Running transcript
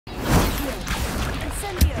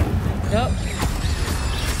Yup.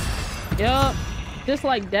 Yup. Just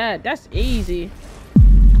like that. That's easy.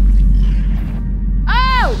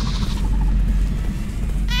 Oh!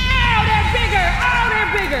 Oh, they're bigger. Oh,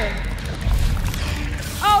 they're bigger.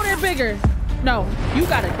 Oh, they're bigger. No, you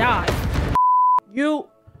gotta die.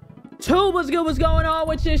 What's good? What's going on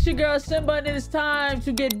with you? It's your girl Simba, and it's time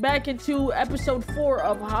to get back into episode 4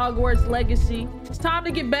 of Hogwarts Legacy. It's time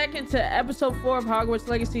to get back into episode 4 of Hogwarts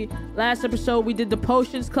Legacy. Last episode we did the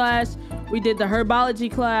potions class, we did the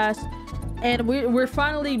herbology class, and we're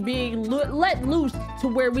finally being let loose to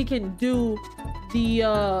where we can do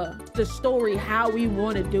the story how we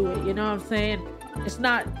want to do it. You know what I'm saying? It's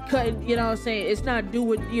not cutting. You know what I'm saying? It's not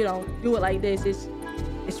do it like this.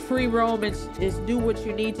 It's free roam. It's do what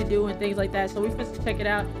you need to do and things like that. So we finna check it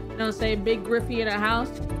out. You know what I'm saying? Big Griffy in the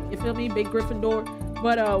house. You feel me? Big Gryffindor.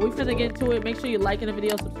 But we finna get into it. Make sure you're liking the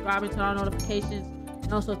video, subscribing, turn on notifications,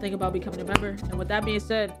 and also think about becoming a member. And with that being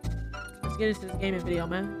said, let's get into this gaming video,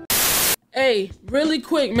 man. Hey, really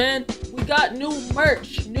quick, man. We got new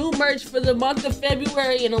merch for the month of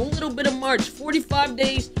February and a little bit of March. 45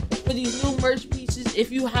 days for these new merch pieces. If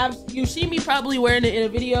you see me probably wearing it in a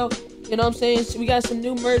video. You know what I'm saying? So we got some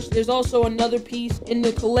new merch. There's also another piece in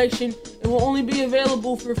the collection. It will only be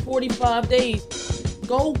available for 45 days.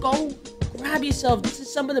 Go grab yourself. This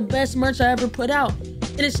is some of the best merch I ever put out.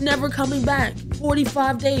 And it's never coming back.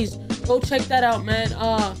 45 days. Go check that out, man.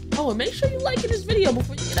 Oh, and make sure you like this video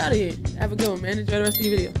before you get out of here. Have a good one, man. Enjoy the rest of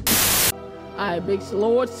your video. Alright, big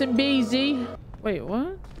Lord Simba. Wait,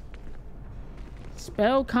 what?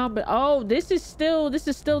 Spell combat. Oh, this is still that.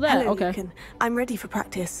 Hello, okay. Lucan. I'm ready for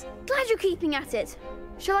practice. Glad you're keeping at it.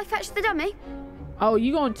 Shall I fetch the dummy? Oh,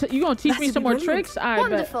 you gonna teach me some more tricks? I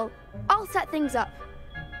Wonderful. bet. I'll set things up.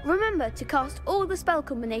 Remember to cast all the spell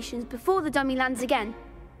combinations before the dummy lands again.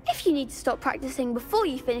 If you need to stop practicing before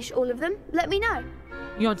you finish all of them, let me know.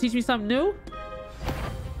 You gonna teach me something new?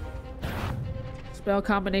 Spell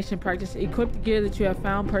combination practice. Equip the gear that you have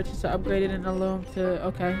found, purchase, or upgraded in the loom to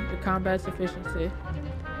the combat's efficiency.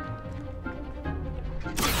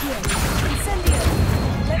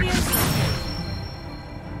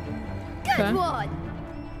 Good one.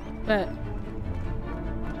 Bet.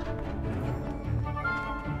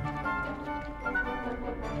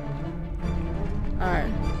 All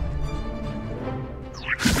right.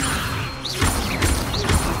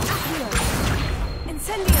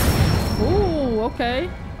 Ooh, okay.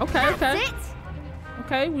 That's it.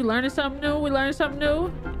 Okay, we learning something new.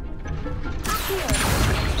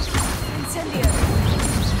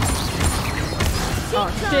 Oh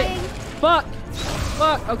shit. Fuck.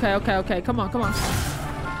 Okay. Come on. Alright,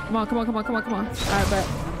 bet.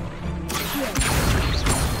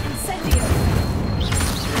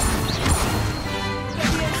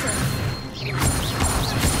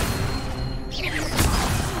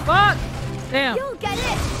 Fuck! Damn. You'll get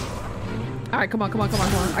it. Alright, come on.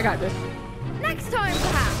 I got this. Next time,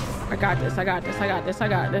 perhaps. I got this. Come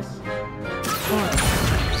on.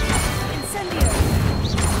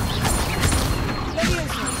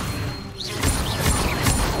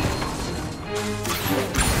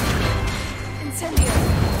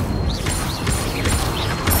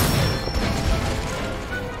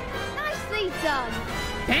 Nicely done.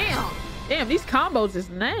 Damn, these combos is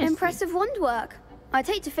nasty. Impressive wand work. I'd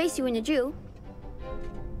hate to face you in a duel.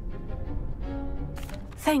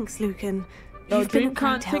 Thanks, Lucan. Yo, You've been a great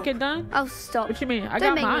DreamCon help. ticket done? Oh, stop. What you mean? I Don't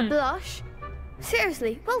got make mine. me blush.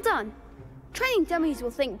 Seriously, well done. Training dummies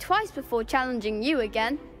will think twice before challenging you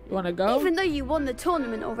again. You wanna go? Even though you won the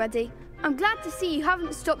tournament already, I'm glad to see you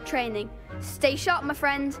haven't stopped training. Stay sharp, my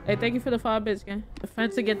friend. Hey, thank you for the 5 bits, gang.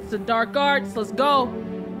 Defense against the dark arts. Let's go.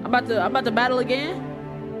 I'm about to battle again.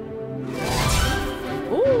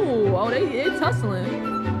 Ooh, oh, it's hustling.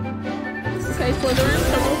 Okay, Slytherin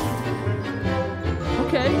circle.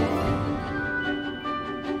 Okay.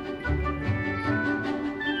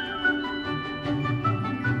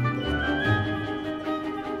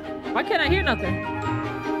 Why can't I hear nothing?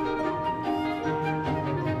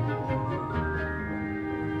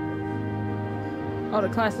 Oh, the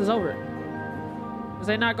class is over. Was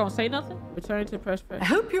they not gonna say nothing? Return to press. I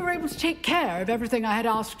hope you were able to take care of everything I had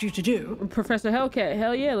asked you to do. Professor Hellcat,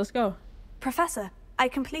 hell yeah, let's go. Professor, I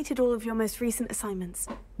completed all of your most recent assignments.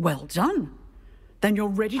 Well done. Then you're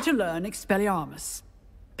ready to learn Expelliarmus.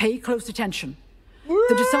 Pay close attention.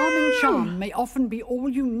 The disarming charm may often be all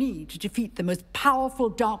you need to defeat the most powerful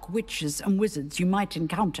dark witches and wizards you might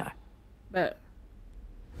encounter. Bet.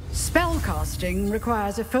 Spellcasting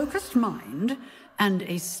requires a focused mind and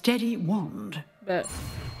a steady wand. Bet.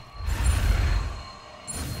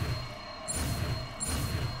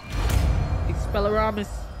 Expelliarmus.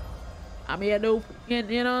 I mean, you know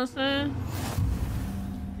what I'm saying?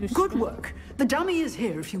 Good work. The dummy is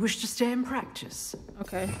here if you wish to stay and practice.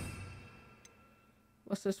 Okay.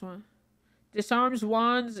 What's this one? Disarms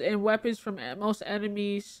wands and weapons from most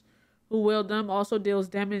enemies who wield them. Also deals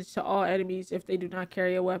damage to all enemies if they do not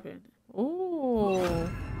carry a weapon. Ooh.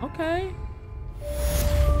 Okay.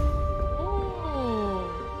 Ooh.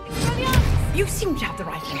 You seem to have the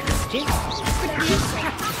right message.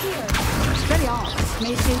 Expelliarmus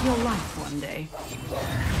may save your life one day.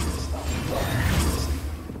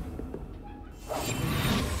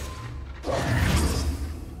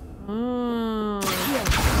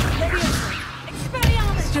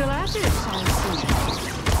 Still at it, I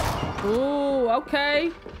see. Ooh,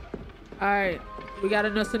 okay. All right. We got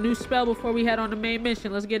us a new spell before we head on the main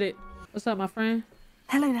mission. Let's get it. What's up, my friend?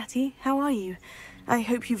 Hello, Natty. How are you? I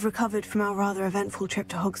hope you've recovered from our rather eventful trip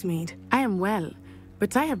to Hogsmeade. I am well,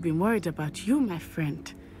 but I have been worried about you, my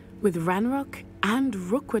friend. With Ranrock and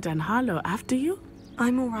Rookwood and Harlow after you?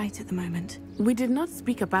 I'm all right at the moment. We did not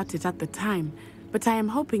speak about it at the time, but I am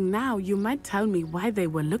hoping now you might tell me why they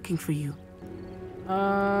were looking for you.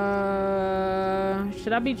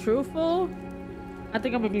 Should I be truthful? I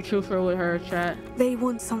think I'm gonna be truthful with her, chat. They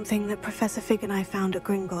want something that Professor Fig and I found at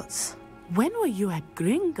Gringotts. When were you at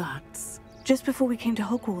Gringotts? Just before we came to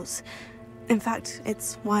Hogwarts. In fact,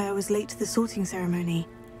 it's why I was late to the sorting ceremony.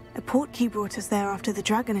 A portkey brought us there after the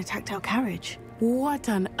dragon attacked our carriage. What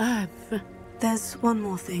on earth? There's one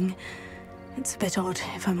more thing. It's a bit odd,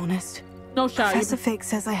 if I'm honest. No shot. Professor Fig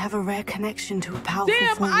says I have a rare connection to a powerful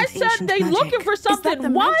Damn, form I of said ancient they magic. looking for something. Is that the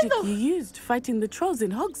Why magic you used fighting the trolls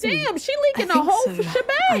in Hogsmeade? Damn, she I leaking a think whole so.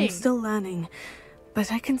 shebang. I'm still learning,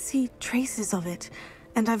 but I can see traces of it,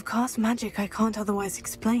 and I've cast magic I can't otherwise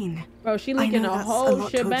explain. Bro, she I leaking know a that's whole a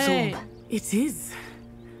lot to shebang. absorb. It is.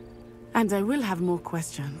 And I will have more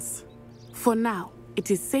questions. For now,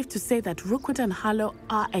 it is safe to say that Rookwood and Harlow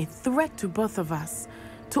are a threat to both of us,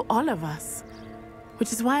 to all of us.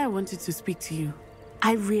 Which is why I wanted to speak to you.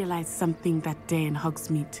 I realized something that day in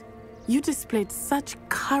Hogsmeade. You displayed such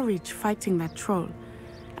courage fighting that troll,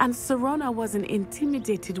 and Serona wasn't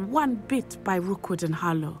intimidated one bit by Rookwood and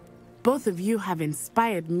Harlow. Both of you have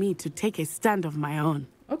inspired me to take a stand of my own.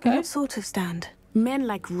 Okay. What sort of stand? Men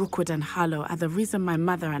like Rookwood and Harlow are the reason my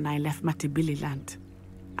mother and I left Matibili land.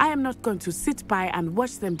 I am not going to sit by and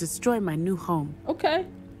watch them destroy my new home. Okay.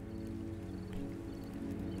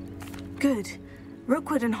 Good.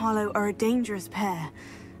 Rookwood and Harlow are a dangerous pair,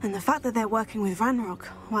 and the fact that they're working with Ranrock,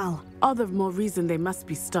 well... All the more reason they must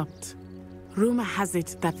be stopped. Rumor has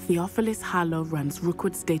it that Theophilus Harlow runs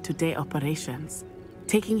Rookwood's day-to-day operations.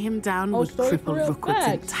 Taking him down would story cripple for real Rookwood's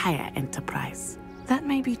facts. entire enterprise. That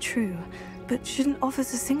may be true, but shouldn't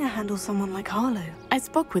Officer Singer handle someone like Harlow? I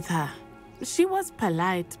spoke with her. She was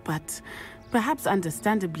polite, but perhaps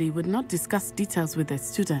understandably would not discuss details with a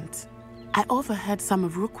student. I overheard some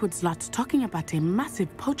of Rookwood's lot talking about a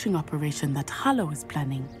massive poaching operation that Harlow is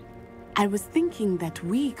planning. I was thinking that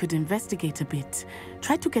we could investigate a bit,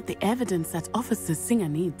 try to get the evidence that Officer Singer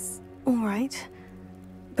needs. All right.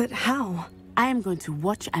 But how? I am going to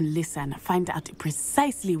watch and listen, find out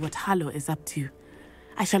precisely what Harlow is up to.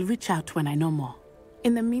 I shall reach out when I know more.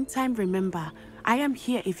 In the meantime, remember, I am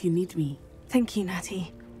here if you need me. Thank you,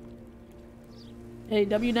 Natty. Hey,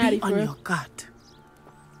 W Natty, Be on for real. your guard.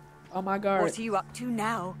 Oh my god. What are you up to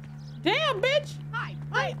now? Damn, bitch. I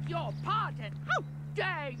beg your pardon. How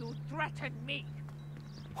dare you threaten me?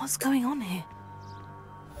 What's going on here?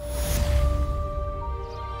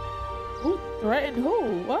 Who threatened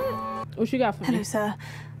who? What? What you got for Hello, me? sir.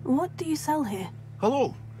 What do you sell here?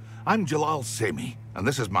 Hello, I'm Jalal Semi, and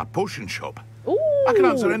this is my potion shop. Ooh. I can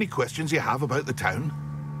answer any questions you have about the town.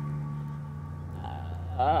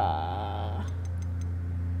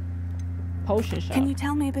 Potion shop. Can you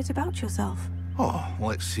tell me a bit about yourself? Oh,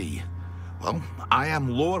 let's see. Well, I am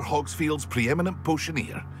Lower Hogsfield's preeminent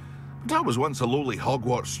potioneer, but I was once a lowly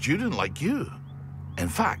Hogwarts student like you. In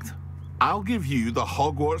fact, I'll give you the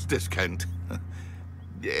Hogwarts discount.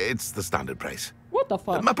 It's the standard price. What the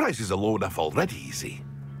fuck? My prices are low enough already, you see.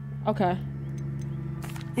 Okay.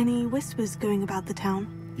 Any whispers going about the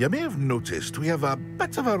town? You may have noticed we have a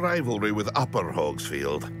bit of a rivalry with Upper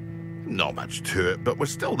Hogsfield. Not much to it, but we're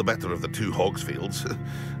still the better of the two Hogsfields.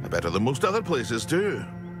 Better than most other places, too.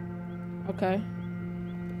 Okay.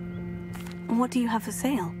 What do you have for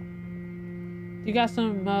sale? You got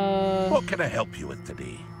some, What can I help you with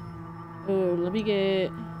today? ooh, let me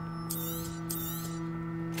get...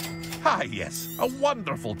 Ah, yes, a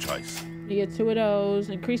wonderful choice. You get 2 of those.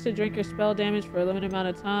 Increase the drinker's spell damage for a limited amount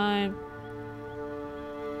of time.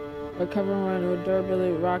 Recover one with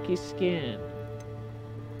durability with rocky skin.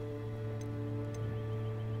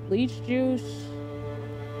 Bleach juice.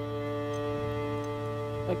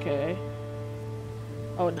 Okay.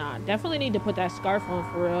 Oh, nah. Definitely need to put that scarf on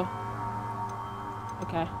for real.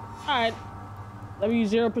 Okay. Alright. Let me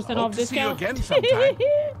use 0% off discount. See you again sometime.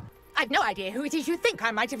 I've no idea who it is you think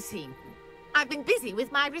I might have seen. I've been busy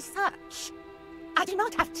with my research. I do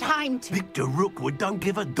not have time to... Victor Rookwood don't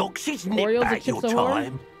give a dox's nip Oreos and back your Chips Ahoy?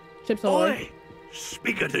 time. Chips Ahoy. Oi,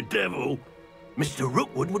 speak of the devil. Mr.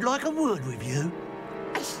 Rookwood would like a word with you.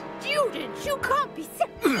 A student? You can't be...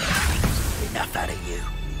 Enough out of you.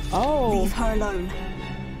 Oh. Leave her alone.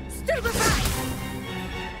 Stupefy!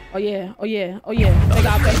 Oh yeah. Oh yeah. Oh yeah.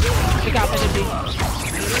 They got energy.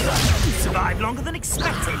 You survived longer than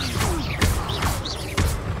expected.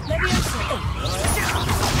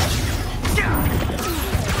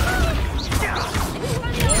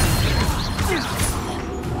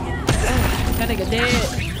 That nigga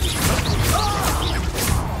dead.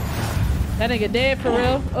 That nigga dead for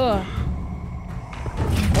real. Ugh.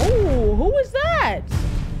 Oh, who is that?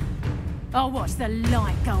 I'll watch the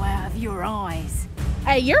light go out of your eyes.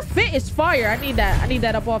 Hey, your fit is fire. I need that. I need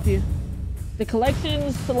that up off you. The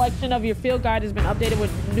collection selection of your field guide has been updated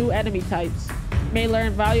with new enemy types. You may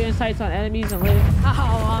learn value insights on enemies and live.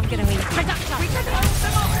 Oh, I'm gonna be productive.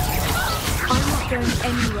 I'm not going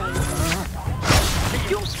anywhere.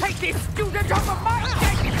 You take this student off of my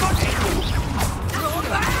dead body!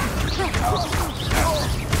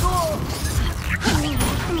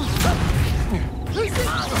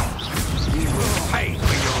 You will pay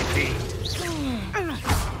for your deed.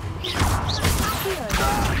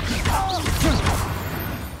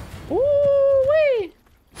 Ooh-wee.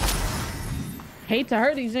 Hate to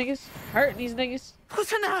hurt these niggas. Hurt these niggas.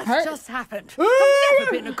 What on earth Hurt. just happened? I've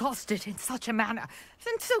never been accosted in such a manner.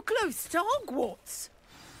 And so close to Hogwarts.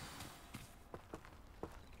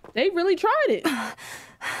 They really tried it.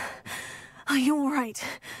 Are you all right?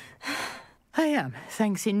 I am,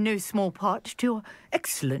 thanks in no small part to your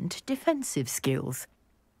excellent defensive skills.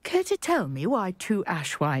 Care to tell me why 2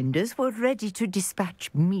 Ashwinders were ready to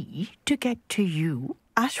dispatch me to get to you?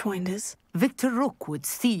 Ashwinders? Victor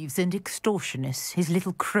Rookwood's thieves and extortionists, his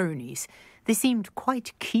little cronies. They seemed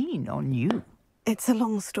quite keen on you. It's a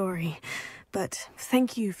long story, but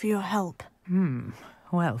thank you for your help.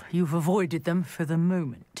 Well, you've avoided them for the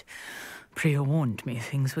moment. Priya warned me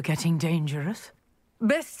things were getting dangerous.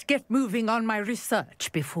 Best get moving on my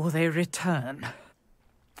research before they return.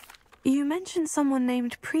 You mentioned someone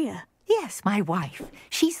named Priya. Yes, my wife.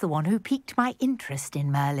 She's the one who piqued my interest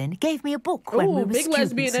in Merlin. Gave me a book when we Ooh, were big students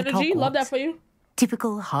lesbian at energy. Love that Hogwarts. for you.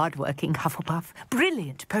 Typical hard-working Hufflepuff.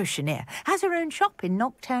 Brilliant potioneer. Has her own shop in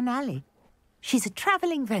Knockturn Alley. She's a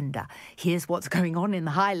travelling vendor. Hears what's going on in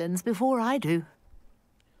the Highlands before I do.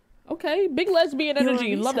 Okay, big lesbian You're a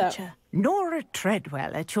energy. Love that. researcher. Nora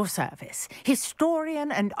Treadwell at your service.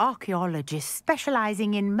 Historian and archaeologist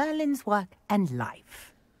specialising in Merlin's work and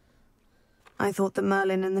life. I thought that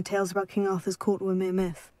Merlin and the tales about King Arthur's court were mere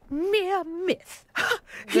myth. Mere myth.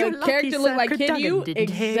 The character looked like Kid You?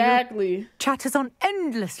 Exactly. Chatters on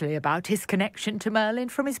endlessly about his connection to Merlin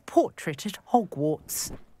from his portrait at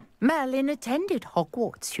Hogwarts. Merlin attended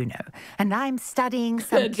Hogwarts, you know, and I'm studying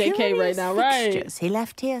some JK curious right now, right. fixtures he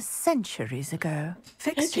left here centuries ago.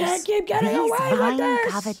 Fixtures? Keep getting These away with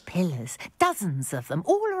this. vine-covered pillars, dozens of them,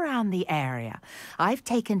 all around the area. I've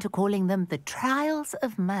taken to calling them the Trials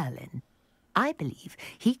of Merlin. I believe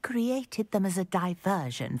he created them as a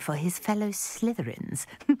diversion for his fellow Slytherins.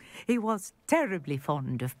 He was terribly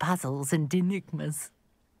fond of puzzles and enigmas.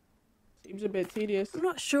 Seems a bit tedious. I'm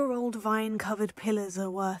not sure old vine-covered pillars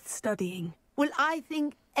are worth studying. Well, I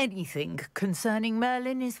think anything concerning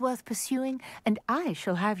Merlin is worth pursuing, and I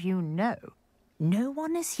shall have you know, no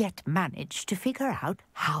one has yet managed to figure out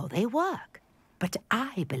how they work. But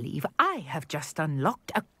I believe I have just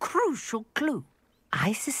unlocked a crucial clue.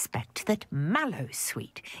 I suspect that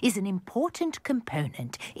Mallowsweet is an important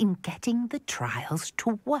component in getting the trials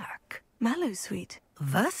to work. Mallowsweet?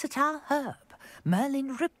 Versatile herb.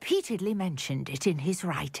 Merlin repeatedly mentioned it in his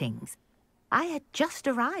writings. I had just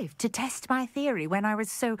arrived to test my theory when I was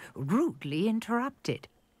so rudely interrupted.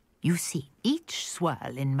 You see, each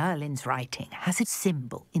swirl in Merlin's writing has a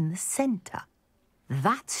symbol in the centre.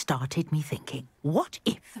 That started me thinking, what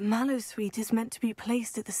if... The Mallowsweet is meant to be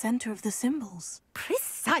placed at the centre of the symbols.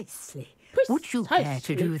 Precisely. Would you care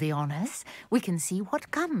to do the honours? We can see what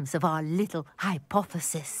comes of our little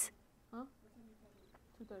hypothesis.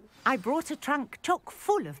 I brought a trunk chock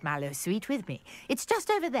full of Mallowsweet with me. It's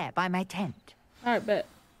just over there by my tent. All right, bet.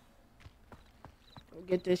 Go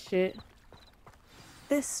get this shit.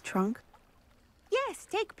 This trunk? Yes,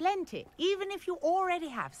 take plenty, even if you already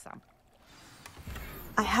have some.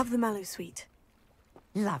 I have the Mallowsweet.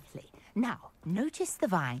 Lovely. Now, notice the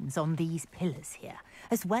vines on these pillars here,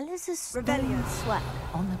 as well as a stone swell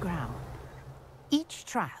on the ground. Each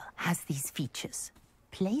trial has these features.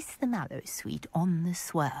 Place the mallow sweet on the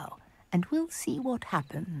swell, and we'll see what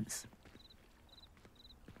happens.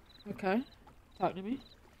 Okay. Talk to me.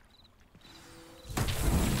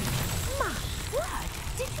 My word!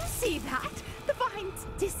 Did you see that? The vines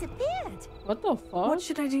disappeared. What the fuck? What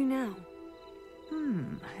should I do now?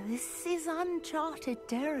 This is uncharted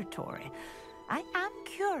territory. I am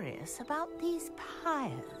curious about these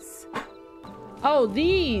pyres. Oh,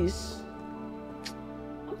 these.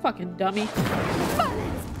 I'm fucking dummy.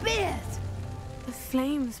 Merlin's beard! The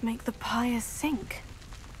flames make the pyre sink.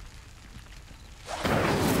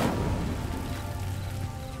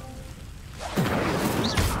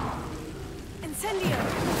 Incendio!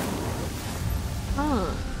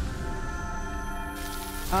 Huh.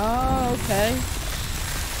 Oh, okay.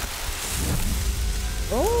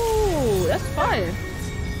 Oh, that's fire.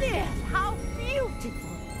 There, how beautiful!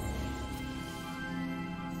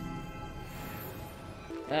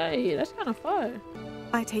 Hey, that's kind of fire.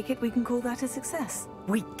 I take it we can call that a success.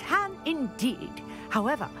 We can indeed.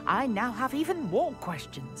 However, I now have even more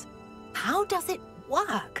questions. How does it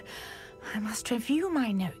work? I must review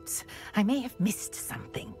my notes. I may have missed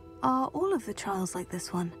something. Are all of the trials like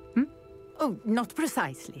this one? Oh, not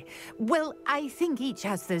precisely. Well, I think each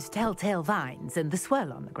has those telltale vines and the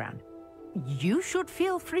swirl on the ground. You should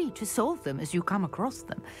feel free to solve them as you come across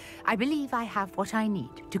them. I believe I have what I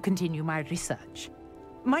need to continue my research.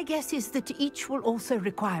 My guess is that each will also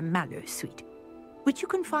require mallow sweet, which you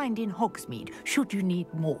can find in Hogsmeade should you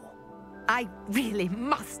need more. I really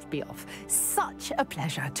must be off. Such a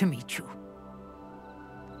pleasure to meet you.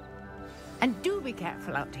 And do be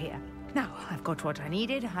careful out here. Now, I've got what I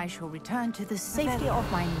needed. I shall return to the safety of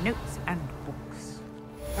my notes and books.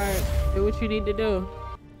 Alright, do what you need to do.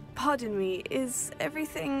 Pardon me, is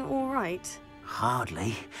everything all right?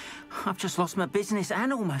 Hardly. I've just lost my business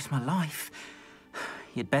and almost my life.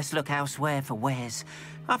 You'd best look elsewhere for wares.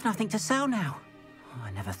 I've nothing to sell now.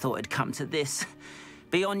 I never thought it'd come to this.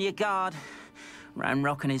 Be on your guard.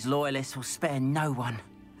 Ranrock and his loyalists will spare no one.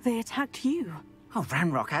 They attacked you. Oh,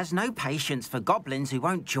 Ranrock has no patience for goblins who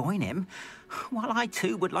won't join him. While I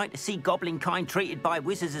too would like to see goblin kind treated by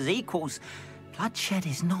wizards as equals, bloodshed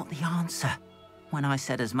is not the answer. When I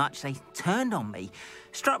said as much, they turned on me,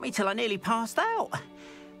 struck me till I nearly passed out.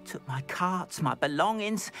 Took my carts, my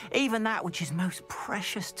belongings, even that which is most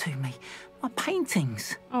precious to me, my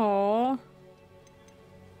paintings. Aww.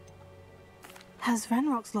 Has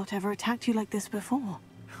Ranrock's lot ever attacked you like this before?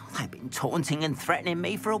 They've been taunting and threatening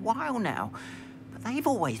me for a while now. But they've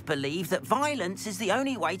always believed that violence is the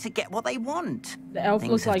only way to get what they want. The elf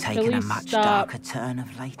Things looks have like taken Philly. a much Stop. darker turn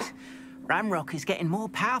of late. Ramrock is getting more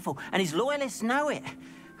powerful, and his loyalists know it.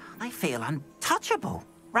 They feel untouchable.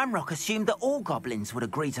 Ramrock assumed that all goblins would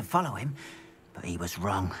agree to follow him, but he was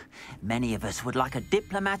wrong. Many of us would like a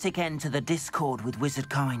diplomatic end to the discord with wizard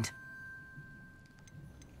kind.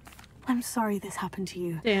 I'm sorry this happened to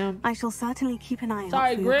you. Damn. I shall certainly keep an eye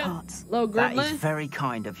Sorry, out for your Grim. carts. Little That is Gremlin. very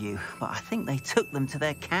kind of you, but I think they took them to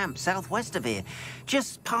their camp southwest of here,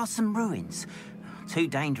 just past some ruins. Too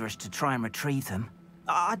dangerous to try and retrieve them.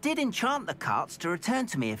 I did enchant the carts to return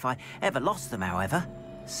to me if I ever lost them, however.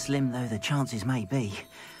 Slim though the chances may be,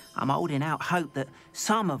 I'm holding out hope that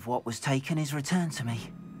some of what was taken is returned to me.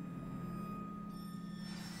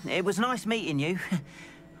 It was nice meeting you.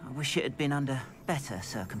 I wish it had been under better Go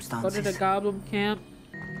circumstances. to the goblin camp.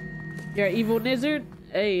 You're an evil lizard?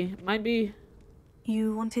 Hey, might be.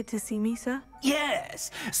 You wanted to see me, sir?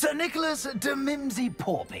 Yes, Sir Nicholas de Mimsy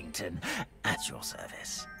Porpington, at your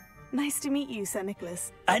service. Nice to meet you, Sir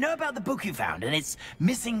Nicholas. I know about the book you found and its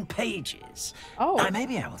missing pages. Oh. I may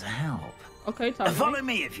be able to help. Okay, talk to Follow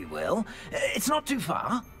me. me if you will. It's not too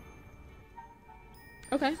far.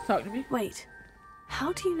 Okay, talk to me. Wait,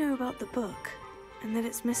 how do you know about the book? And that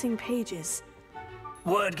it's missing pages?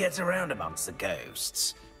 Word gets around amongst the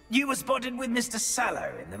ghosts. You were spotted with Mr.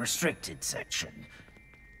 Sallow in the restricted section.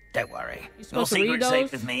 Don't worry, You your supposed to read secret's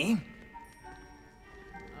safe those? with me.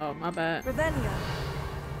 Oh, my bad. Revelio.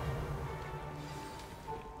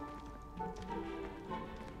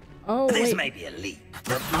 Oh, This wait. may be a leap,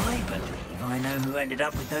 but I believe I know who ended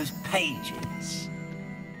up with those pages.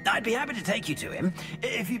 I'd be happy to take you to him,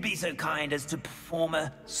 if you'd be so kind as to perform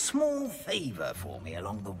a small favor for me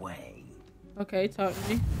along the way. Okay, talk to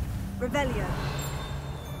me. Revelio.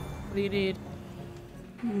 What do you need?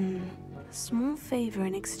 A small favor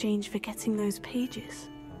in exchange for getting those pages.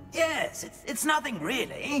 Yes, it's nothing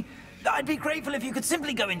really. I'd be grateful if you could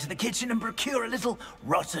simply go into the kitchen and procure a little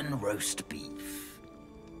rotten roast beef.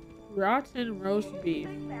 Rotten roast beef.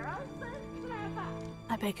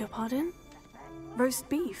 I beg your pardon? Roast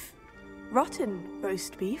beef? Rotten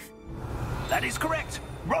roast beef? That is correct.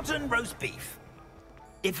 Rotten roast beef.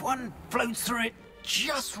 If one floats through it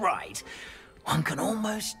just right, one can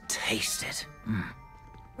almost taste it.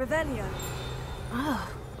 Revelio. Ah,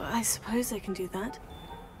 I suppose I can do that.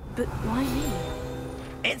 But why me?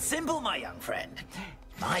 It's simple, my young friend.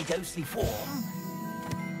 My ghostly form.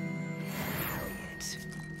 Harriet.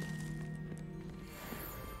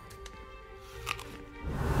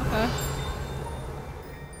 Okay.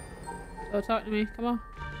 So talk to me. Come on.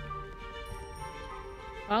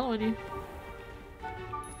 Following you.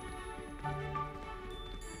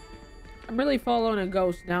 I'm really following a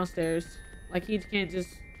ghost downstairs. Like he can't just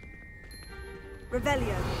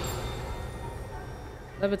Revelio.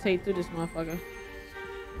 levitate through this motherfucker.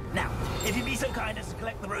 Now, if you be so kind as to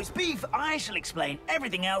collect the roast beef, I shall explain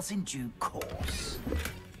everything else in due course.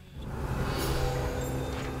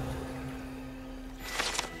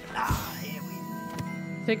 Here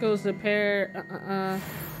we Tickles the pear.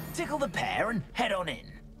 tickle the pear and head on in.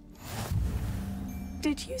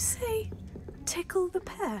 Did you say tickle the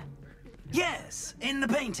pear? Yes, in the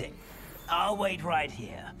painting. I'll wait right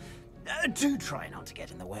here. Do try not to get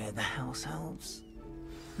in the way of the house elves.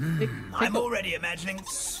 I'm already imagining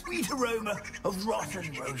sweet aroma of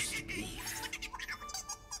rotten roast beef.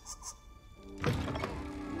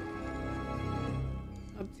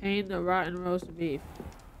 Obtain the rotten roast beef.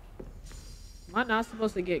 Am I not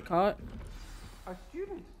supposed to get caught? A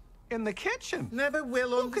student in the kitchen. Never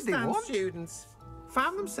will What could they understand want? students.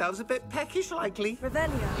 Found themselves a bit peckish likely.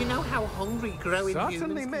 Revelio. You know how hungry growing humans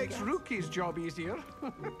Certainly can makes get. Rookie's job easier.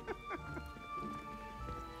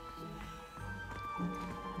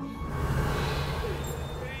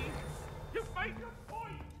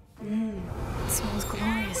 It smells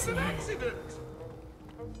glorious in here. Accident!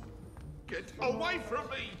 Get away from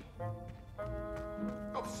me!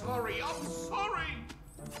 I'm sorry, I'm sorry!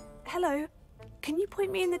 Hello. Can you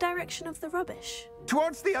point me in the direction of the rubbish?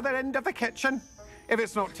 Towards the other end of the kitchen. If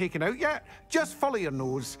it's not taken out yet, just follow your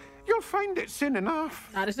nose. You'll find it soon enough.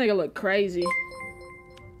 Nah, this nigga look crazy.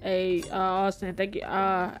 Hey, Austin, thank you.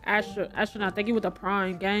 Astronaut, thank you with the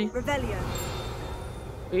prime, gang. Revelio.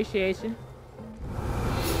 Appreciate you.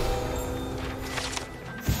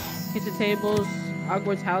 Kitchen tables.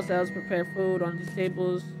 Hogwarts house elves prepare food on these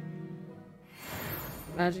tables.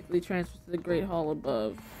 Magically transfers to the Great Hall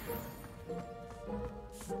above.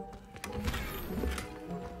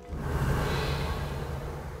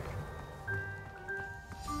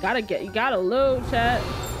 You gotta loot, chat.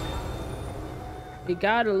 You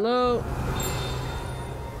gotta loot.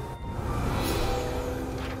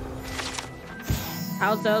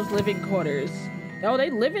 House elves living quarters. Oh, they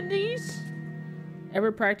live in these?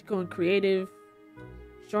 Ever practical and creative.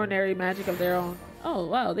 Extraordinary magic of their own. Oh,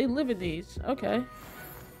 wow, they live in these. Okay.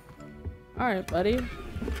 Alright, buddy.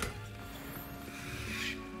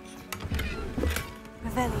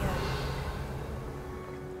 Revelio.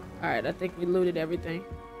 Alright, I think we looted everything.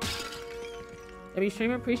 Every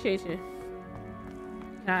streamer, appreciate you.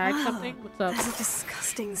 Can I ask something? What's up? There's a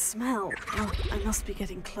disgusting smell. Oh, I must be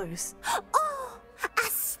getting close. Oh, a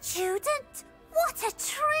student? What a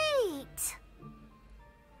treat!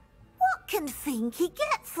 What can Finky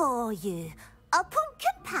get for you? A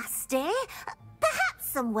pumpkin pasty?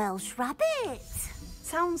 Perhaps some Welsh rabbit?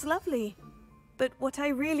 Sounds lovely. But what I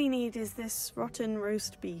really need is this rotten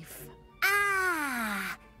roast beef.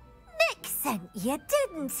 Ah, Nick sent you,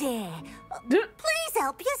 didn't he? Please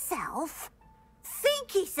help yourself.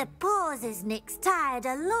 Finky supposes Nick's tired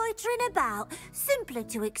of loitering about simply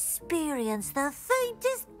to experience the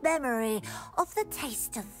faintest memory of the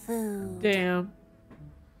taste of food. Damn.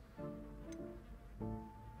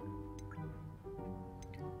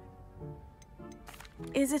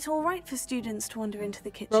 Is it all right for students to wander into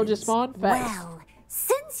the kitchen? Bro, just spawn fast. Well,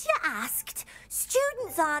 since you asked,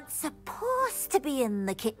 students aren't supposed to be in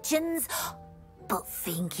the kitchens, but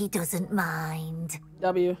Finky doesn't mind.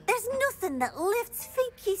 W. There's nothing that lifts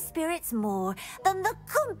Finky's spirits more than the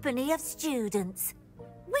company of students.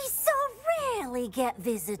 We so rarely get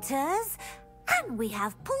visitors, and we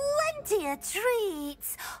have plenty of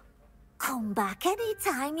treats. Come back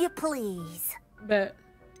anytime you please. Bet.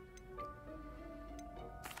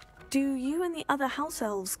 Do you and the other house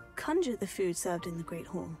elves conjure the food served in the Great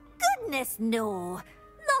Hall? Goodness, no.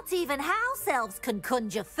 Not even house elves can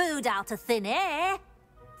conjure food out of thin air.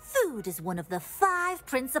 Food is one of the 5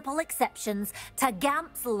 principal exceptions to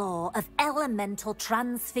Gamp's law of elemental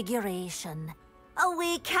transfiguration.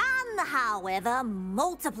 We can, however,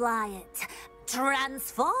 multiply it.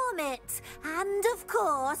 transform it, and of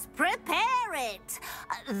course, prepare it.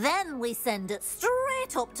 Then we send it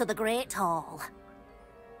straight up to the Great Hall.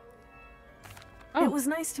 Oh. It was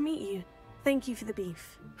nice to meet you. Thank you for the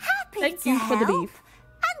beef. Happy to help. For the beef.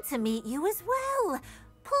 And to meet you as well.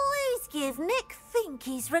 Please give Nick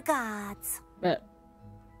Finky's regards. Bet.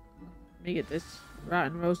 Let me get this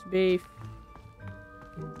rotten roast beef.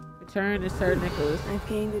 Return to Sir Nicholas. I've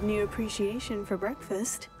gained a new appreciation for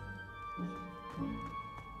breakfast.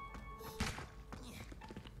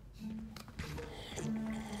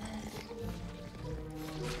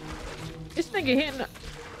 This nigga hitting.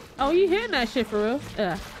 Oh, he hitting that shit for real.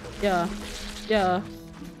 Yeah.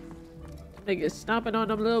 Nigga stomping on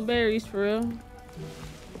them little berries for real.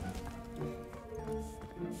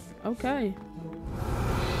 Okay.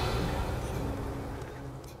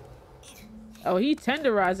 Oh, he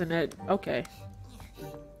tenderizing that. Okay.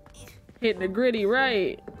 Hitting the gritty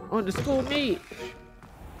right on the school meat.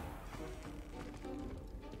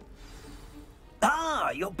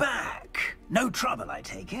 Ah, you're back. No trouble, I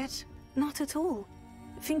take it? Not at all.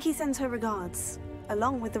 Finky sends her regards,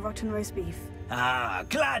 along with the rotten roast beef. Ah,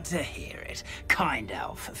 glad to hear it. Kind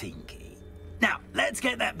elf, Finky. Now, let's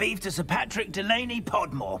get that beef to Sir Patrick Delaney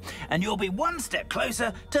Podmore, and you'll be one step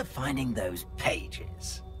closer to finding those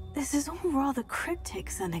pages. This is all rather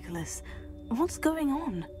cryptic, Sir Nicholas. What's going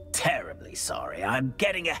on? Terribly sorry, I'm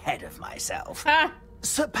getting ahead of myself.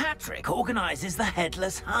 Sir Patrick organizes the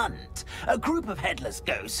Headless Hunt, a group of headless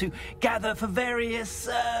ghosts who gather for various,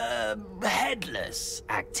 headless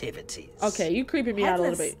activities. Okay, you creeping me out a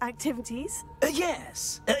little bit. Headless activities?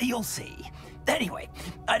 Yes, you'll see. Anyway,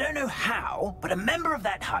 I don't know how, but a member of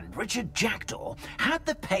that hunt, Richard Jackdaw, had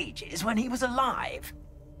the pages when he was alive.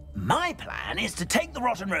 My plan is to take the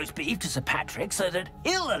rotten roast beef to Sir Patrick so that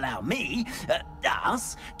he'll allow me,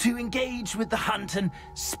 us, to engage with the hunt and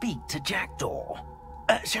speak to Jackdaw.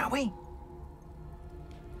 Shall we?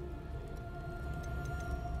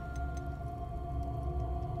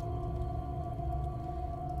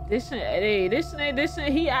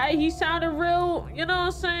 Listen, he sounded real, you know what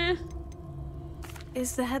I'm saying?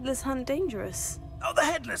 Is the Headless Hunt dangerous? Oh, the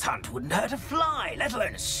Headless Hunt wouldn't hurt a fly, let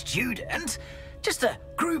alone a student. Just a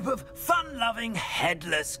group of fun-loving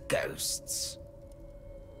headless ghosts.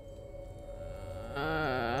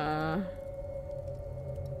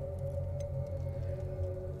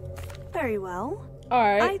 Very well. All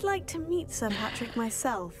right. I'd like to meet Sir Patrick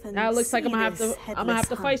myself. And now it looks like I'm gonna have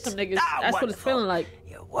to fight some niggas. That's what it's feeling like.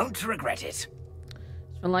 You won't regret it. It's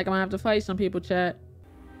feeling like I'm gonna have to fight some people, chat.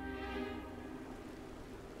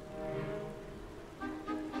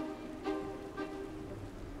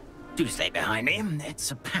 Do stay behind me. It's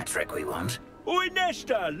Sir Patrick we want. Oi,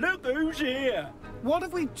 Nesta, look who's here. What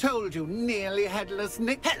have we told you, nearly headless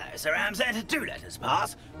Nick? Hello, Sir Ramsay. Do let us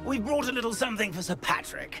pass. We've brought a little something for Sir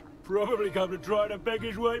Patrick. Probably come to try to beg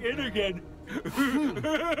his way in again.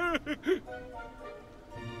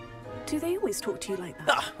 Do they always talk to you like that?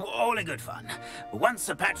 Ah, all in good fun. Once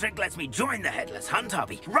Sir Patrick lets me join the Headless Hunt, I'll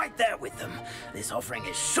be right there with them. This offering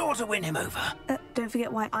is sure to win him over. Don't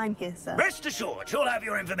forget why I'm here, sir. Rest assured, you'll have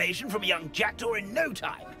your information from a young Jackdaw in no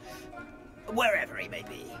time. Wherever he may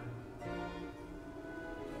be.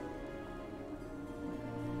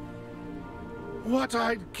 What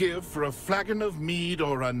I'd give for a flagon of mead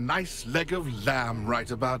or a nice leg of lamb right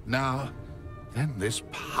about now. Then this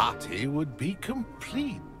party would be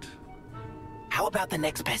complete. How about the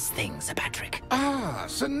next best thing, Sir Patrick? Ah,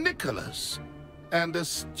 Sir Nicholas. And a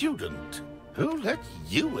student. Who let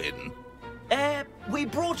you in? We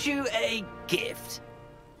brought you a gift.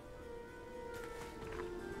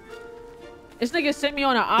 This nigga sent me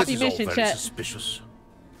on an obby mission, very chat. Suspicious.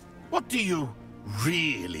 What do you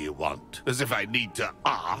really want? As if I need to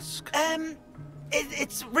ask.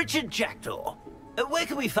 It's Richard Jackdaw. Where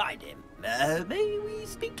can we find him? May we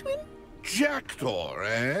speak to him? Jackdaw,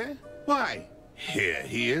 eh? Why, here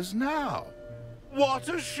he is now. What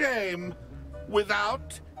a shame.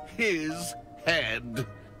 Without his head.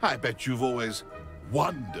 I bet you've always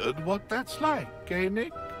wondered what that's like, eh,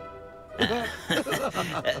 Nick?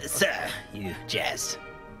 Sir, you jest.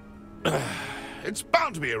 It's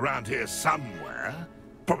bound to be around here somewhere.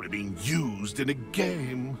 Probably being used in a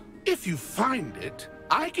game. If you find it,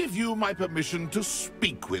 I give you my permission to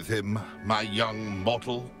speak with him, my young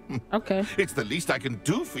mortal. Okay. It's the least I can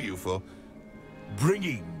do for you for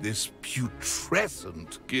bringing this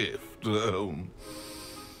putrescent gift home.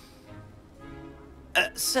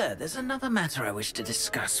 Sir, there's another matter I wish to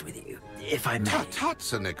discuss with you, if I may. Tut, tut,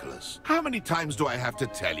 Sir Nicholas. How many times do I have to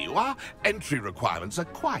tell you? Our entry requirements are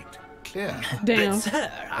quite clear. Damn. But, sir,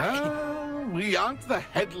 Well, we aren't the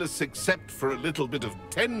headless except for a little bit of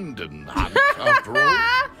tendon, Hank, after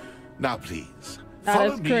all. Now, please,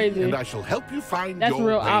 follow me, crazy. and I shall help you find That's your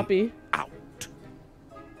real way oppy. out.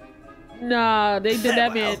 Nah, they did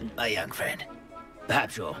that, Farewell, man. my young friend.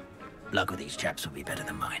 Perhaps your luck with these chaps will be better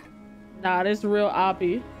than mine. Nah, this real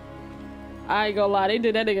oppy. I ain't gonna lie, they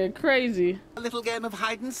did that nigga crazy. A little game of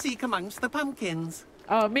hide and seek amongst the pumpkins.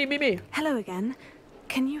 Oh, me. Hello again.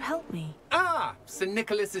 Can you help me? Ah, Sir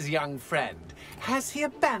Nicholas's young friend. Has he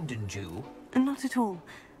abandoned you? Not at all.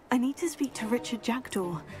 I need to speak to Richard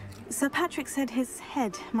Jackdaw. Sir Patrick said his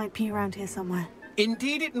head might be around here somewhere.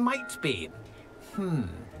 Indeed it might be.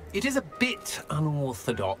 It is a bit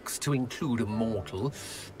unorthodox to include a mortal,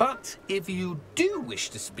 but if you do wish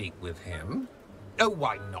to speak with him... Oh,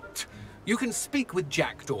 why not? You can speak with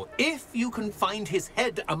Jackdaw if you can find his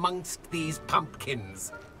head amongst these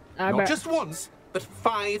pumpkins. Not just once, but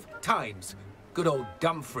 5 times. Good old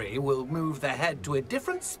Dumfrey will move the head to a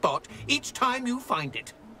different spot each time you find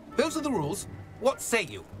it. Those are the rules. What say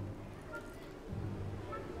you?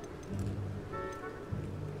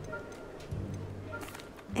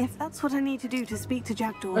 If that's what I need to do to speak to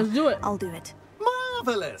Jackdaw, let's do it. I'll do it.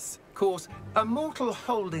 Marvelous! Of course, a mortal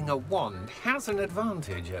holding a wand has an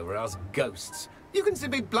advantage over us ghosts. You can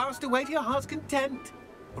simply blast away to your heart's content.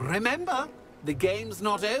 Remember, the game's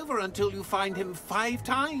not over until you find him 5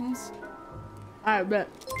 times. I bet.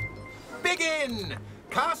 Begin!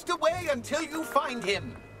 Cast away until you find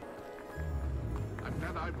him. I'm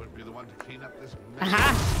glad I won't be the one to clean up this mess.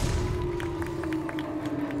 Aha!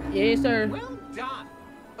 Yes, sir. Well done.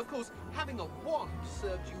 Of course, having a wand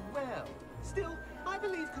served you well. Still, I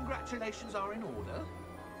believe congratulations are in order.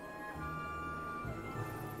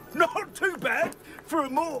 Not too bad for a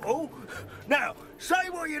mortal. Now, say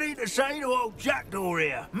what you need to say to old Jackdaw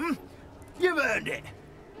here, You've earned it.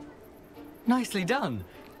 Nicely done.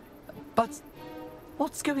 But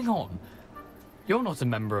what's going on? You're not a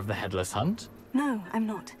member of the Headless Hunt. No, I'm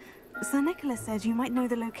not. Sir Nicholas said you might know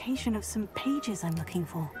the location of some pages I'm looking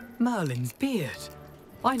for. Merlin's beard.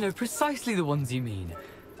 I know precisely the ones you mean.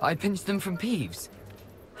 I pinched them from Peeves.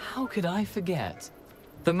 How could I forget?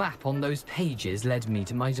 The map on those pages led me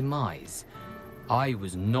to my demise. I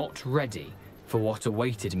was not ready for what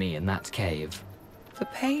awaited me in that cave. The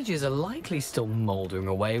pages are likely still mouldering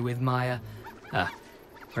away with my,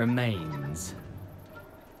 remains.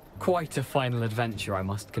 Quite a final adventure, I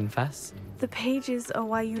must confess. The pages are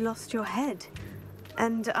why you lost your head.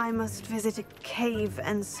 And I must visit a cave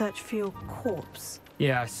and search for your corpse.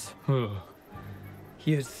 Yes.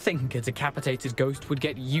 You'd think a decapitated ghost would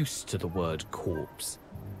get used to the word corpse.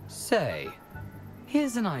 Say,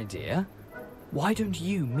 here's an idea. Why don't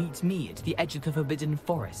you meet me at the edge of the Forbidden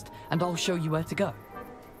Forest, and I'll show you where to go?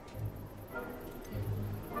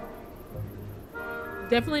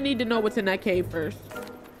 Definitely need to know what's in that cave first.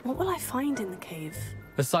 What will I find in the cave?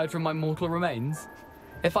 Aside from my mortal remains,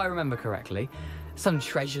 if I remember correctly, some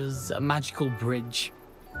treasures, a magical bridge.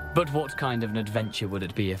 But what kind of an adventure would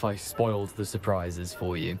it be if I spoiled the surprises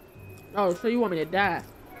for you? Oh, so you want me to die?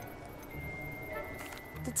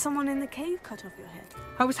 Did someone in the cave cut off your head?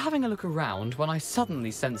 I was having a look around when I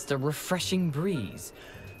suddenly sensed a refreshing breeze,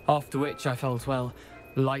 after which I felt, well,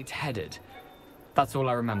 lightheaded. That's all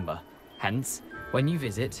I remember. Hence, when you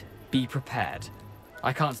visit, be prepared.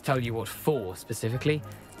 I can't tell you what for specifically,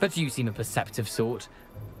 but you seem a perceptive sort.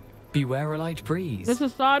 Beware a light breeze. This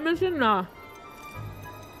is a side mission? Nah.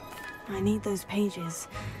 I need those pages,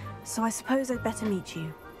 so I suppose I'd better meet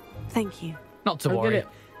you. Thank you. Not to worry.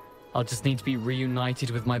 I'll just need to be reunited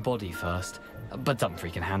with my body first, but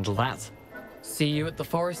Dumfrey can handle that. See you at the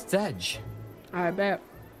forest's edge. I bet.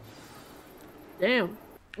 Damn.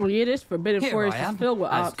 Well, yeah, this Forbidden Here Forest I am, is filled with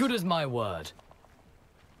as ops. good as my word.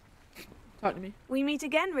 Talk to me. We meet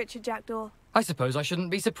again, Richard Jackdaw. I suppose I shouldn't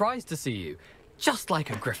be surprised to see you. Just like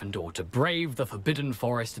a Gryffindor to brave the Forbidden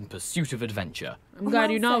Forest in pursuit of adventure. I'm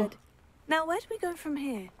glad you know. Said. Now, where do we go from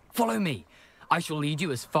here? Follow me. I shall lead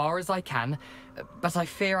you as far as I can, but I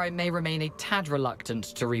fear I may remain a tad reluctant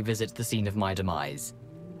to revisit the scene of my demise.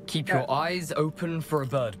 Keep your eyes open for a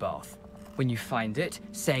bird bath. When you find it,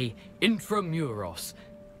 say Intramuros.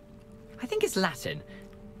 I think it's Latin.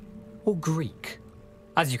 Or Greek.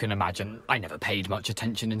 As you can imagine, I never paid much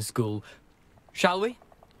attention in school. Shall we?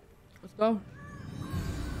 Let's go.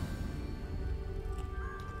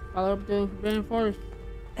 Follow up the Forbidden Forest.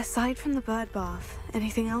 Aside from the bird bath,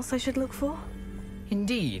 anything else I should look for?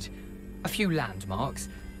 Indeed. A few landmarks,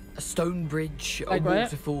 a stone bridge, Like a what?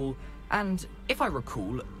 waterfall, and, if I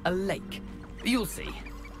recall, a lake. You'll see.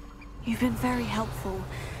 You've been very helpful.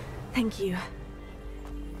 Thank you.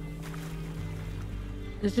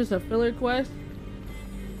 It's just a filler quest?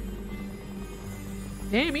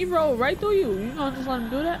 Damn, he rolled right through you. You gonna just let him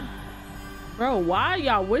do that? Bro, why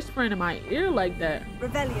y'all whispering in my ear like that?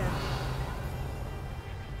 Revelio.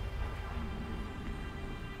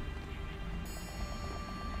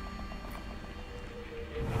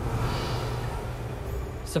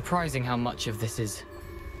 Surprising how much of this is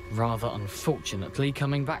rather unfortunately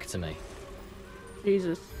coming back to me.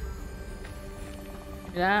 Jesus.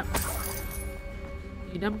 Yeah.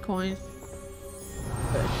 Need them coins.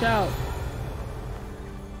 Better shout.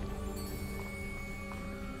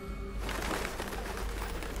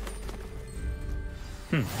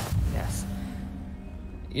 Yes.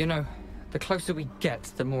 You know, the closer we get,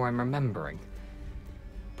 the more I'm remembering.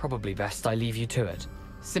 Probably best I leave you to it.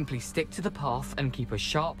 Simply stick to the path and keep a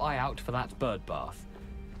sharp eye out for that bird bath.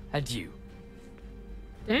 Adieu.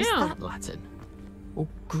 Damn. Is that Latin? Or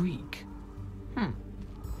Greek? Damn,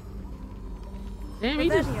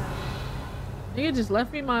 he just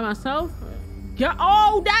left me by myself? Yeah.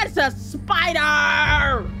 Oh, that's a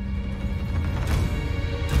spider!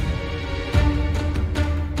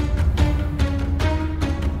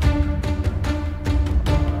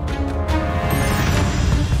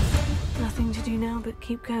 Nothing to do now but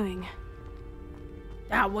keep going.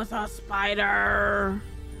 That was a spider.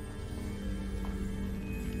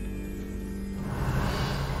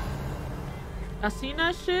 I seen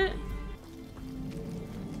that shit.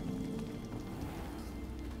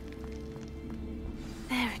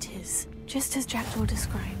 There it is, just as Jackdaw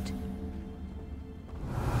described.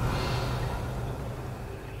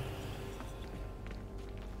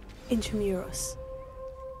 Intramuros.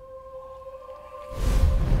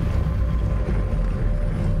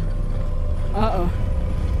 Uh-oh.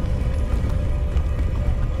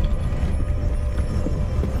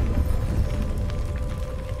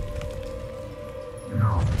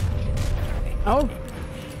 Oh.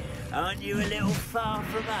 Aren't you a little far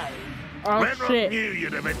from home? Oh, Renrock shit. knew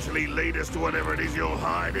you'd eventually lead us to whatever it is you're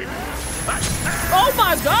hiding. Oh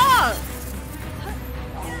my god!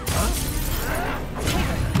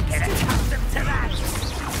 Get accustomed to that!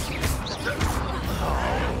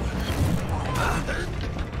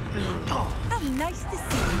 How nice to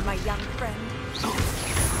see you, my young friend.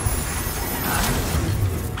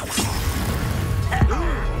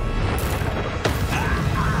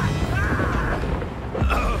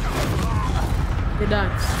 Get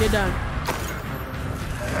done. Get done.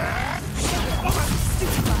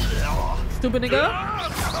 Stupid nigga.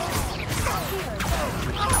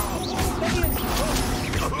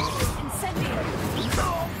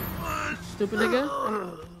 Stupid nigga.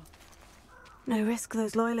 No risk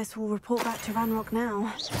those loyalists will report back to Ranrock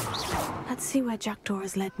now. Let's see where Jackdaw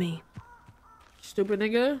has led me. Stupid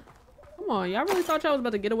nigga. Come on, y'all really thought y'all was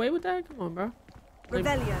about to get away with that? Come on, bro.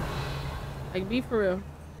 Revelio. Like, be for real.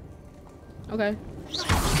 Okay.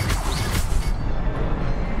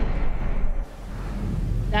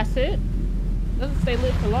 That's it? Doesn't stay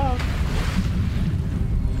lit for long.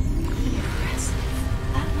 Impressive.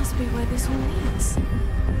 That must be where this all leads.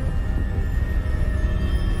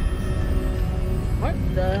 What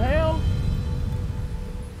the hell?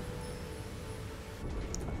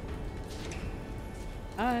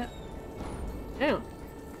 Alright. Damn.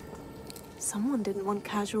 Someone didn't want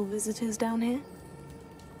casual visitors down here.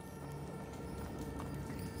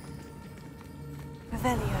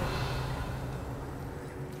 Revelio.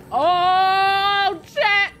 Oh,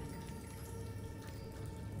 shit!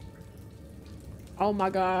 Oh my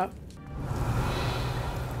god.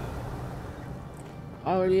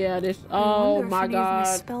 Oh yeah, this. Oh my I wonder if any of my god.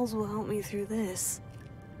 spells will help me through this.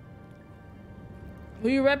 Who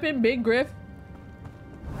you repping, Big Griff?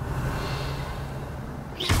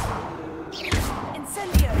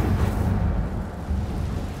 Incendio.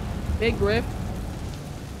 Big Griff.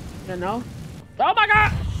 You know? Oh my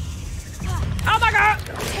god! Oh my god!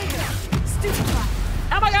 Stupefy.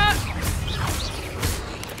 Oh my god!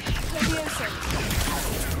 Levioso.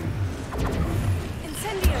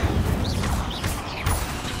 Incendio.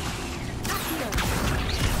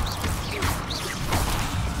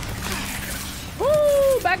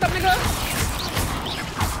 Woo! Back up, nigga!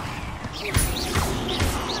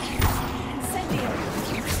 Incendio.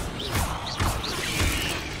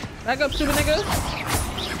 Back up, stupid nigga!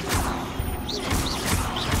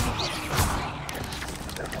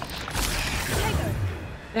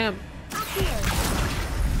 Damn.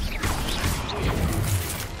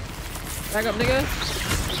 Back up, nigga.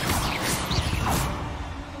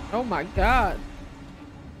 Oh my god.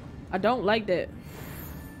 I don't like that.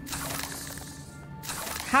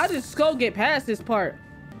 How did Skull get past this part?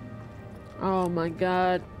 Oh my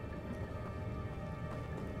god.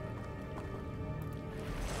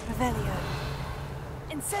 Revelio.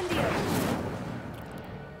 Incendio.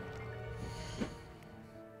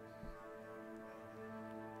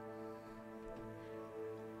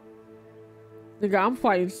 Nigga, I'm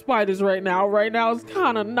fighting spiders right now. Right now, it's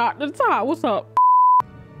kind of not the time. What's up?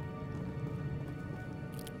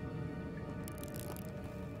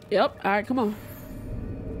 Yep. All right, come on.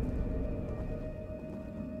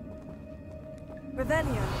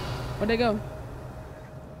 Revelio. Where'd they go?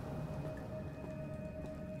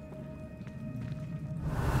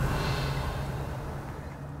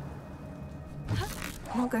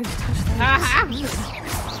 I'm not going to touch those.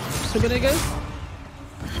 Super niggas.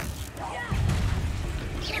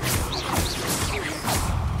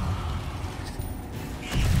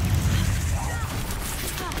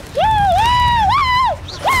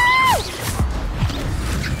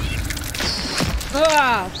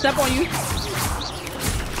 Step on you.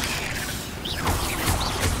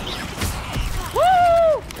 Woo!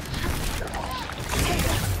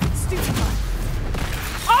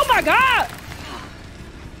 Oh my God!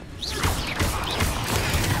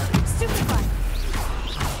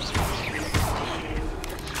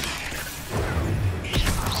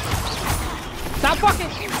 Stop fucking!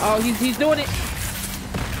 Oh, he's doing it.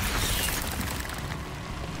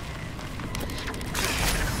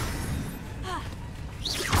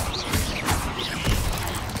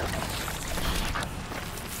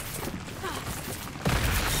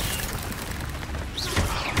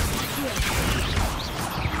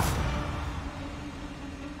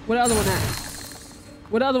 Where the other one at?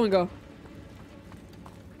 Where'd the other one go?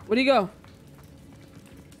 Where'd he go?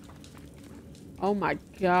 Oh my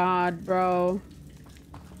God, bro.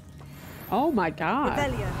 Oh my God.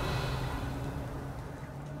 Rebellion.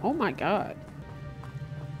 Oh my God.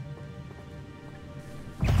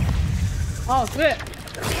 Oh shit.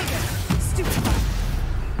 Stupefy.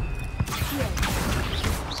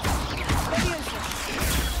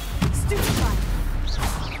 Stupefy.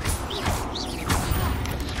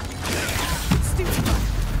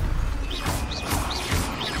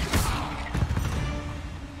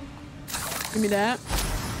 Give me that.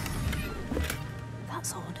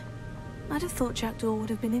 That's odd. I'd have thought Jackdaw would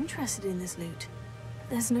have been interested in this loot.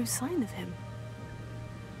 There's no sign of him.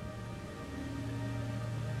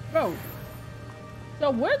 Bro.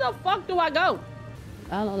 So where the fuck do I go?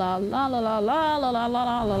 La la la la la la la la la la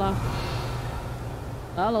la la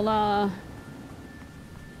la la la.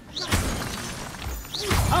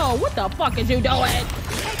 Oh, what the fuck is you doing?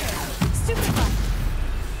 Stupefy.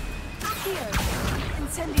 Here.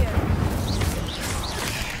 Incendio.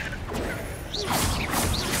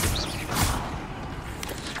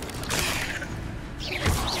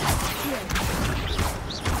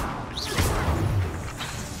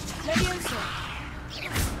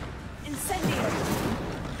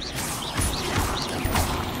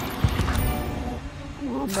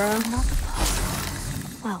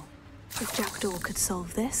 Well, if Jackdaw could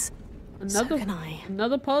solve this, so can I.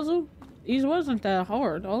 Another puzzle? These wasn't that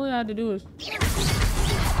hard. All I had to do is...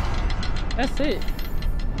 That's it.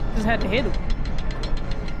 Just had to hit him.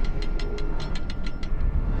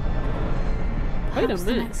 Wait a minute.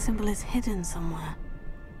 The next symbol is hidden somewhere.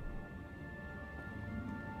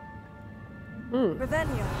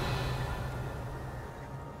 Revelio.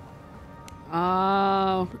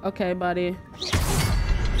 Oh, okay, buddy.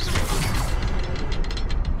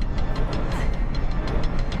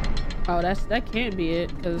 Oh, that can't be it,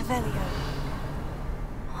 cause. Revelio.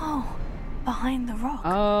 Oh, behind the rock.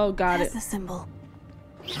 Oh, got There's it. the symbol.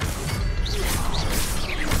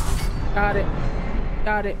 Got it.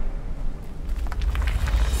 Got it.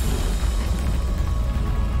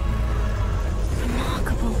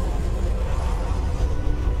 Remarkable.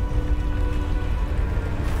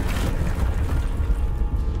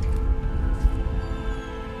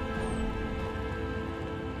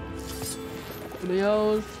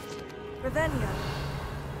 Leos. Revelio.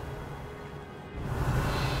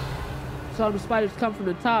 Saw the spiders come from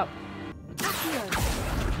the top. I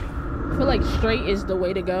feel like straight is the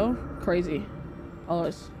way to go. Crazy. Oh,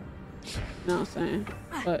 it's, you know what I'm saying?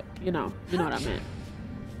 But you know what I meant.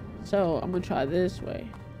 So I'm gonna try this way.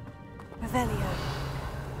 Revelio.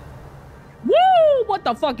 Woo! What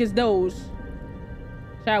the fuck is those?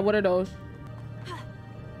 Chad, what are those?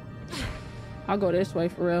 I'll go this way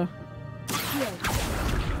for real.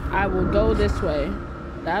 I will go this way.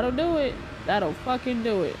 That'll do it. That'll fucking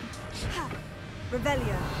do it.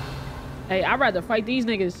 Revelio. Hey, I'd rather fight these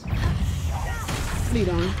niggas. Lead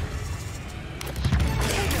on.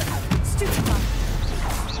 Stupefy.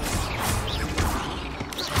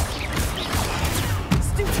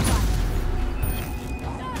 Stupefy.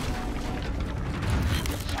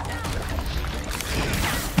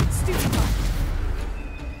 Stupefy.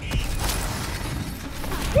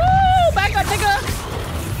 Woo! Back up, nigga!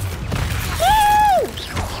 Woo!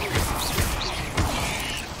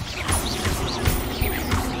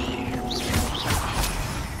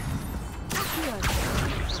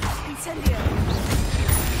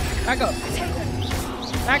 Back up.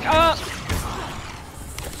 Back up.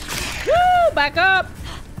 Woo! Back up.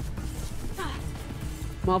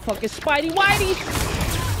 Motherfucking Spidey Whitey.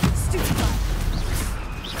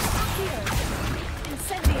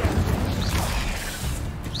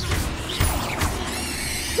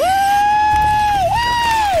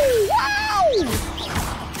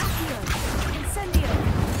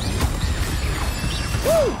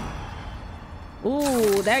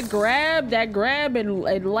 Ooh, that grab and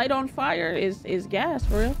light on fire is gas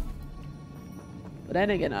for real. But that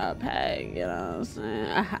nigga not pay, you know what I'm saying?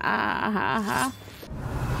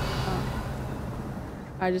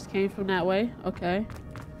 I just came from that way. Okay.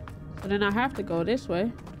 So then I have to go this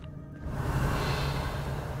way.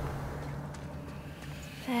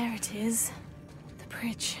 There it is. The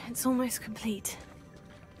bridge. It's almost complete.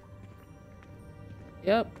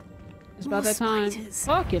 Yep. It's about that time. Spiders.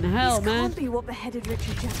 Fucking hell, This man. can't be what beheaded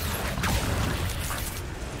Richard Jackson.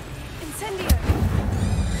 Incendio.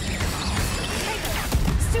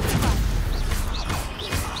 Stupefy.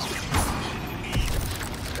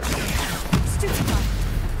 Stupefy.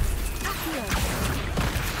 Accio.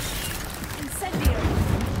 Incendio.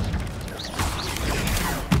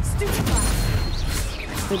 Stupefy.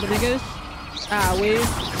 Stupid niggas. Ah, weird.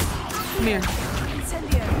 Come here.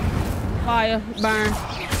 Incendio. Fire. Burn.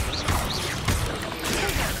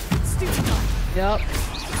 Yep.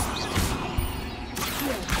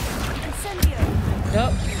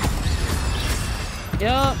 Yep.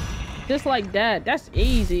 Yep. Just like that. That's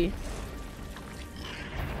easy.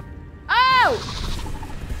 Oh!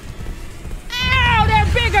 Ow! They're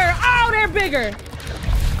bigger! Oh, they're bigger!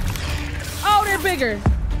 Oh, they're bigger!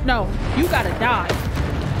 No, you gotta die.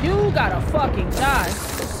 You gotta fucking die.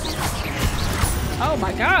 Oh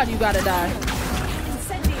my god, you gotta die.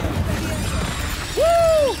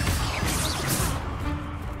 Woo!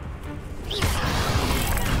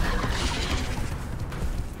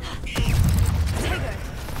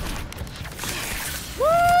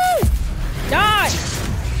 Woo! Die!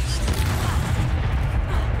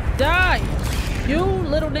 Die! You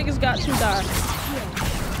little niggas got to die.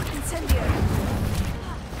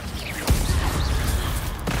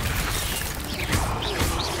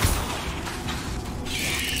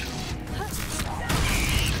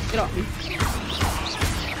 Get off me.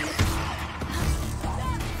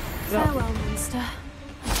 Farewell, monster.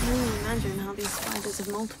 I can only imagine how these spiders have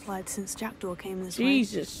multiplied since Jackdaw came this way.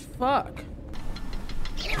 Jesus fuck.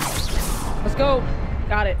 Let's go.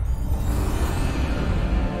 Got it.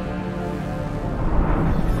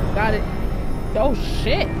 Got it. Oh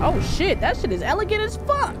shit. Oh shit. That shit is elegant as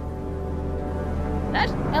fuck.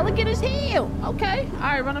 That's elegant as hell. Okay.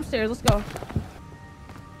 Alright, run upstairs. Let's go.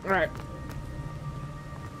 Alright.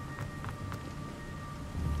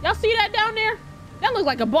 Y'all see that down there? That looks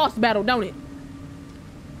like a boss battle, don't it?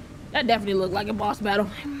 That definitely looked like a boss battle.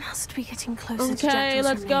 I must be getting closer to Okay, Jackdaw's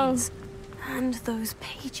let's remains. go. And those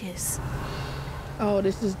pages. Oh,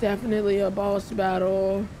 this is definitely a boss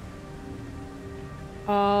battle.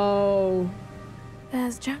 Oh.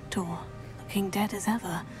 There's Jackdaw, looking dead as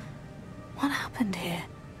ever. What happened here?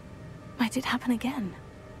 Might it happen again?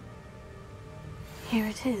 Here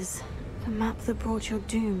it is. The map that brought your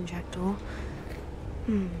doom, Jackdaw.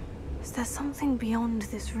 Is there something beyond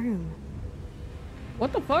this room?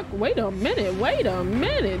 What the fuck? Wait a minute. Wait a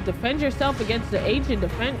minute. Defend yourself against the ancient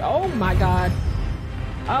defense. Oh my god.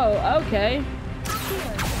 Oh, okay.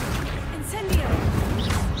 Incendio.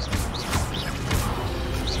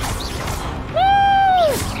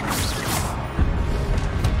 Woo!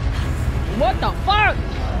 What the fuck?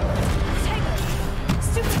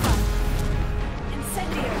 Stupefy.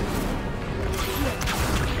 Incendio.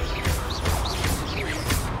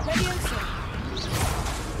 Leviosa.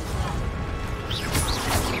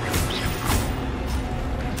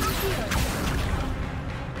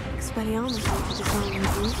 Expelliarmus to disarm the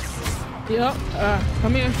boots. Yep.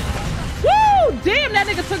 Come here. Woo! Damn, that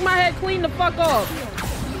nigga took my head clean the fuck off.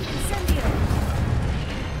 Incendio.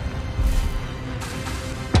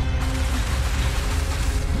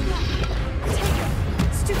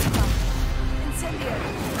 Stupefy. Incendio.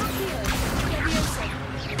 Leviosa.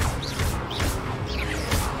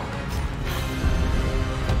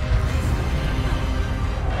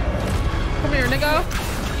 Come here, nigga.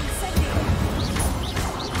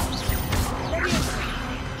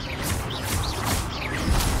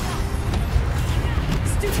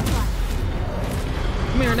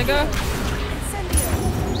 Come here, nigga.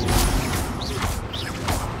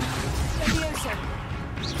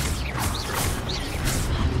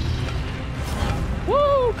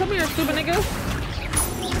 Woo! Come here, stupid nigga.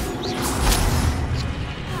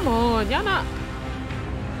 Come on, y'all not.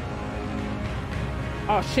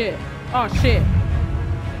 Oh shit. Oh shit.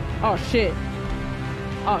 Oh shit.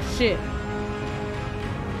 Oh shit.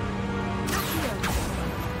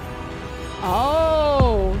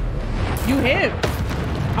 Oh, you him.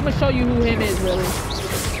 I'm gonna show you who him is, really.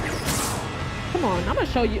 Come on, I'm gonna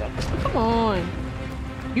show you. Come on.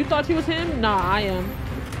 You thought you was him? Nah, I am.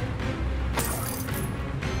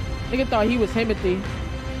 Nigga thought he was Timothy.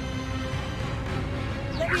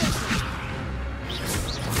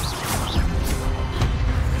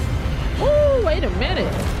 Ooh, wait a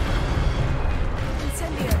minute.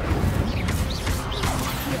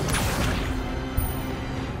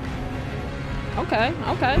 Okay,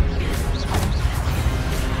 okay.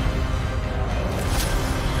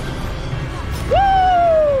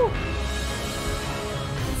 Woo!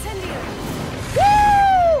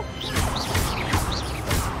 Woo!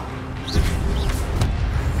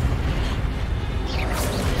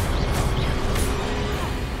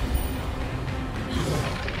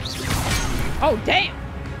 Oh, damn.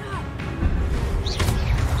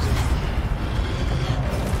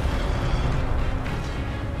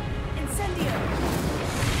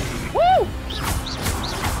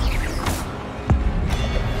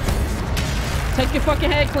 Take your fucking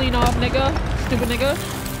head clean off, nigga. Stupid nigga.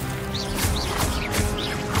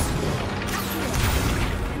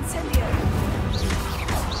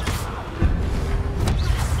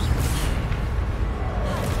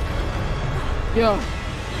 Yo.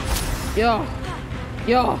 Yo.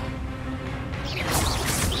 Yo.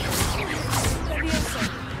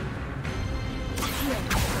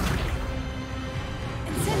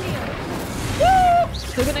 Woo!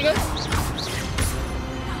 Stupid nigga.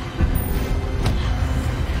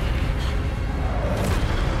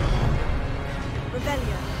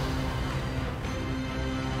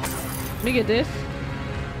 Let me get this.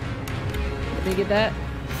 Let me get that.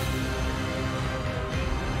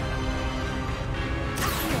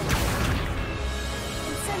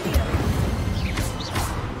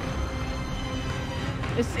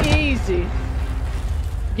 It's easy.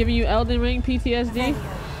 Giving you Elden Ring PTSD.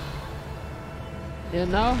 You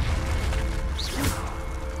know?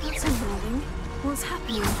 That's annoying. What's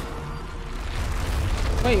happening?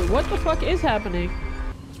 Wait, what the fuck is happening?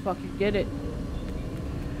 Let's fucking get it.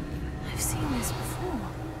 I've seen this before.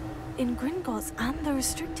 In Gringotts and the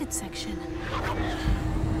restricted section.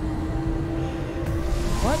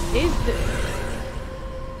 What is this?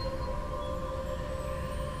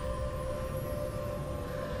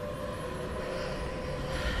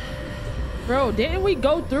 Bro, didn't we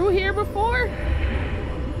go through here before?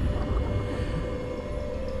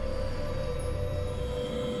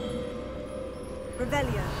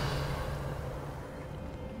 Revelio.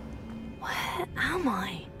 Where am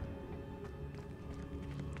I?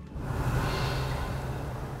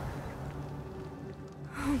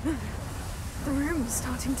 Oh no. The room's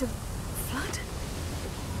starting to flood.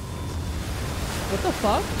 What the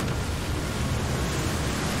fuck?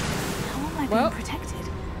 How am I being protected?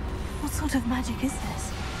 What sort of magic is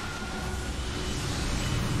this?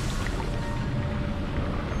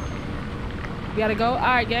 You gotta go?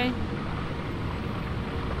 Alright, gang.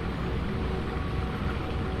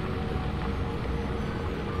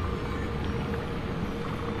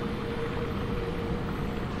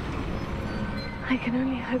 I can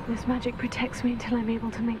only hope this magic protects me until I'm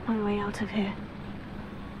able to make my way out of here.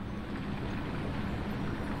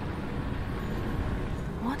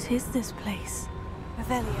 What is this place?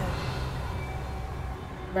 Revelio.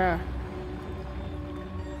 Bruh.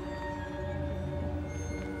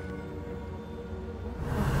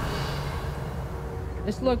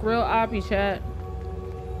 This look real oppy, chat.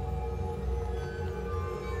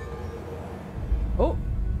 Oh.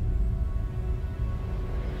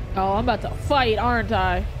 Oh, I'm about to fight, aren't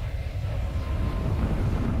I?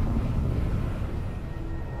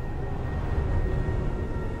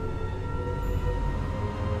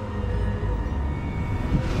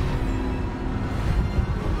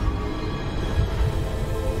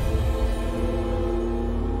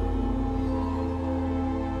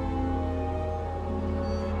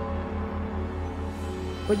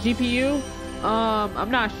 What GPU?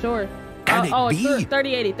 I'm not sure. Can it oh, be? It's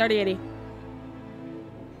 3080, 3080.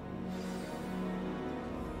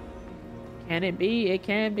 Can it be? It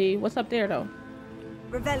can be. What's up there, though?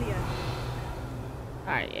 Revelio.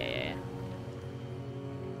 Alright, yeah.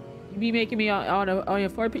 You be making me on your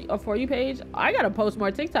For You page? I gotta post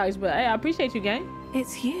more TikToks, but hey, I appreciate you, gang.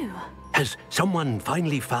 It's you. Has someone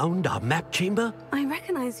finally found our map chamber? I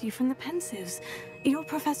recognize you from the Pensives. You're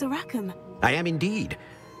Professor Rackham. I am indeed.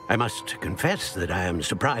 I must confess that I am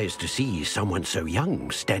surprised to see someone so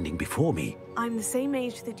young standing before me. I'm the same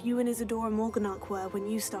age that you and Isadora Morganach were when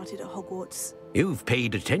you started at Hogwarts. You've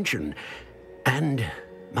paid attention, and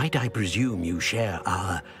might I presume you share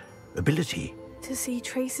our ability? To see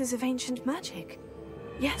traces of ancient magic?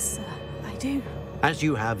 Yes, sir, I do. As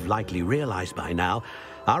you have likely realized by now,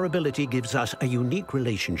 our ability gives us a unique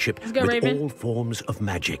relationship with all forms of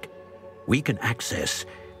magic. We can access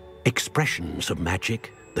expressions of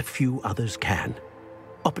magic that few others can.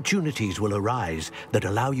 Opportunities will arise that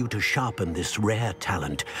allow you to sharpen this rare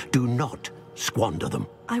talent. Do not squander them.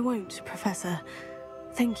 I won't, Professor.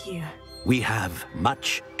 Thank you. We have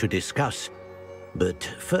much to discuss. But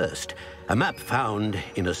first, a map found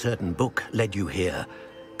in a certain book led you here.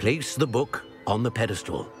 Place the book on the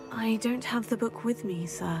pedestal. I don't have the book with me,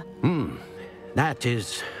 sir. That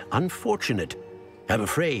is unfortunate. I'm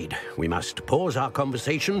afraid we must pause our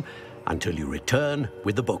conversation until you return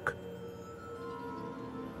with the book.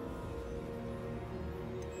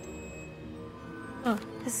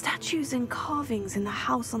 The statues and carvings in the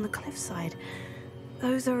house on the cliffside.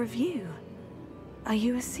 Those are of you. Are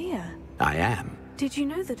you a seer? I am. Did you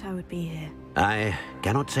know that I would be here? I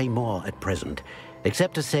cannot say more at present,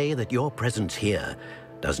 except to say that your presence here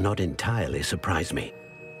does not entirely surprise me.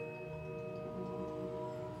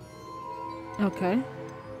 Okay.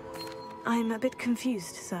 I'm a bit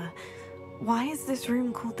confused, sir. Why is this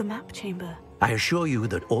room called the map chamber? I assure you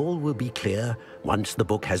that all will be clear once the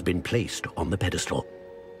book has been placed on the pedestal.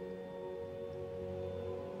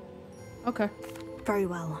 Okay. Very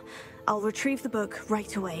well. I'll retrieve the book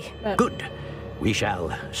right away. Good. We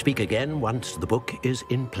shall speak again once the book is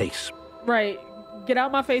in place. Right. Get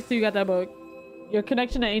out my face till you got that book. Your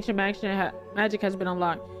connection to ancient magic has been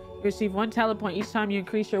unlocked. You receive 1 talent point each time you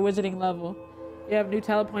increase your wizarding level. You have new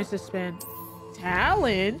talent points to spend.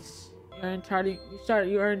 Talents? You earn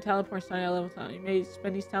talent points starting at level 10. You may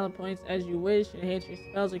spend these talent points as you wish. Enhance your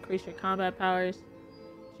spells, increase your combat powers.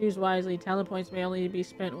 Choose wisely. Talent points may only be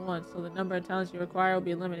spent once, so the number of talents you require will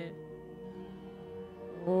be limited.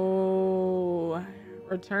 Oh,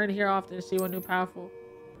 return here often to see what new powerful.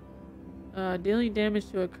 Dealing damage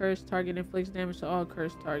to a cursed target inflicts damage to all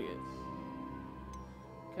cursed targets.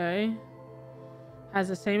 Okay. Has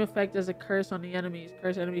the same effect as a curse on the enemies.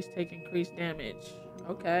 Cursed enemies take increased damage.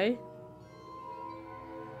 Okay.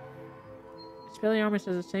 Expelliarmus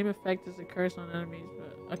has the same effect as a curse on enemies,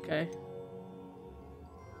 but okay.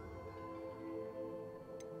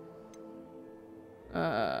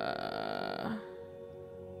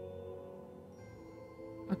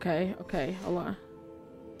 Okay, hold on.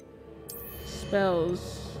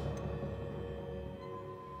 Spells.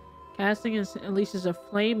 Casting unleashes a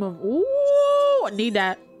flame of... Ooh, I need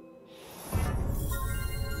that.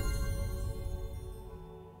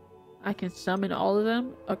 I can summon all of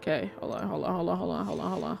them? Okay, hold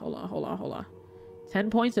on. 10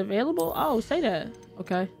 points available? Oh, say that.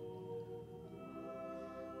 Okay.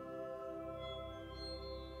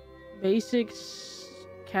 Basics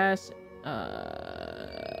cast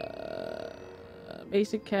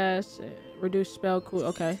basic cast reduce spell cool.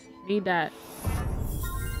 Okay, need that.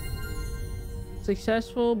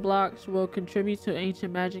 Successful blocks will contribute to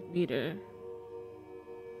ancient magic meter.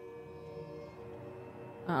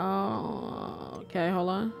 Oh, okay, hold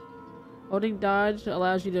on. Holding dodge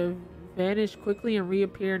allows you to vanish quickly and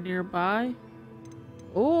reappear nearby.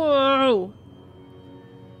 Oh!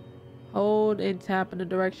 Hold and tap in the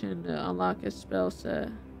direction to unlock a spell set.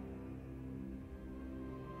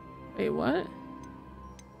 Wait, what?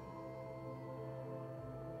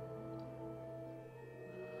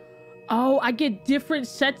 Oh, I get different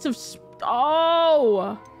sets of...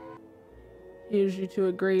 Oh! Here's you to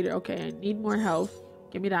a greater... Okay, I need more health.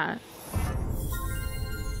 Give me that.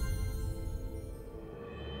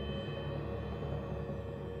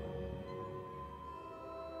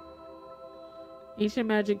 Ancient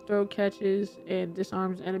magic throw catches and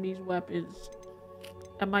disarms enemies' weapons.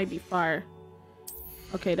 That might be fire.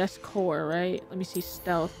 Okay, that's core, right? Let me see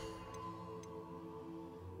stealth.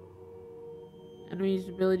 Enemies'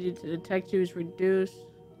 ability to detect you is reduced.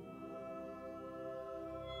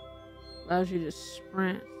 Allows you to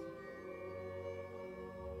sprint.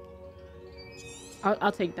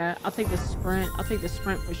 I'll take that. I'll take the sprint. I'll take the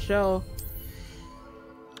sprint for sure.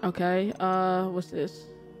 Okay, what's this?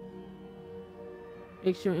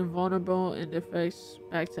 Makes you invulnerable and deflects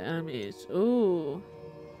back to enemies. Ooh.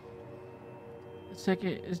 The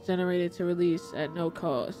second is generated to release at no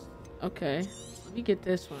cost. Okay. Let me get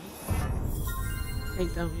this one.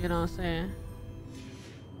 Take them, you know what I'm saying?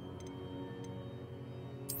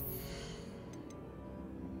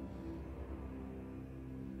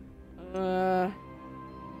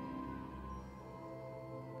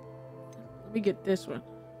 Let me get this one.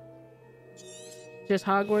 Just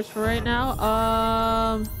Hogwarts for right now.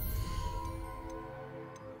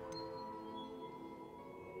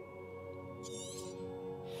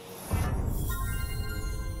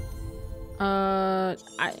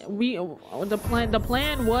 The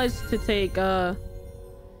plan was to take the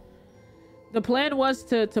plan was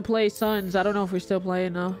to play Sons. I don't know if we're still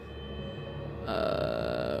playing though.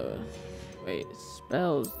 Wait,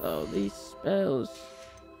 spells though. These spells.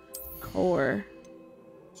 Core.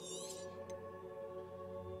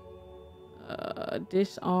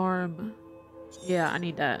 Disarm. Yeah, I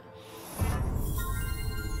need that.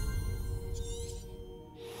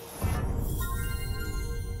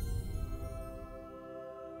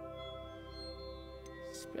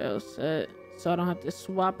 Spell set. So I don't have to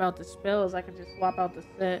swap out the spells. I can just swap out the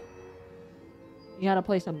set. You gotta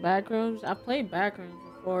play some backrooms. I've played backrooms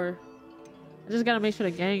before. I just gotta make sure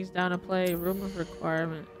the gang's down to play. Room of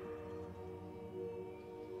requirement.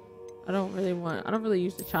 I don't really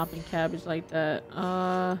use the chopping cabbage like that.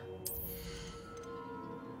 I'll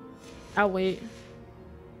wait.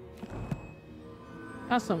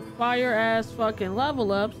 Got some fire ass fucking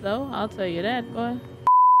level ups though. I'll tell you that, boy.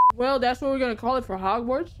 Well, that's what we're gonna call it for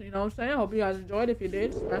Hogwarts. You know what I'm saying? Hope you guys enjoyed. If you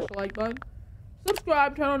did, smash the like button,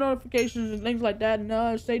 subscribe, turn on notifications and things like that,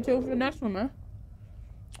 and stay tuned for the next one, man.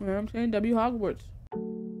 You know what I'm saying? W Hogwarts.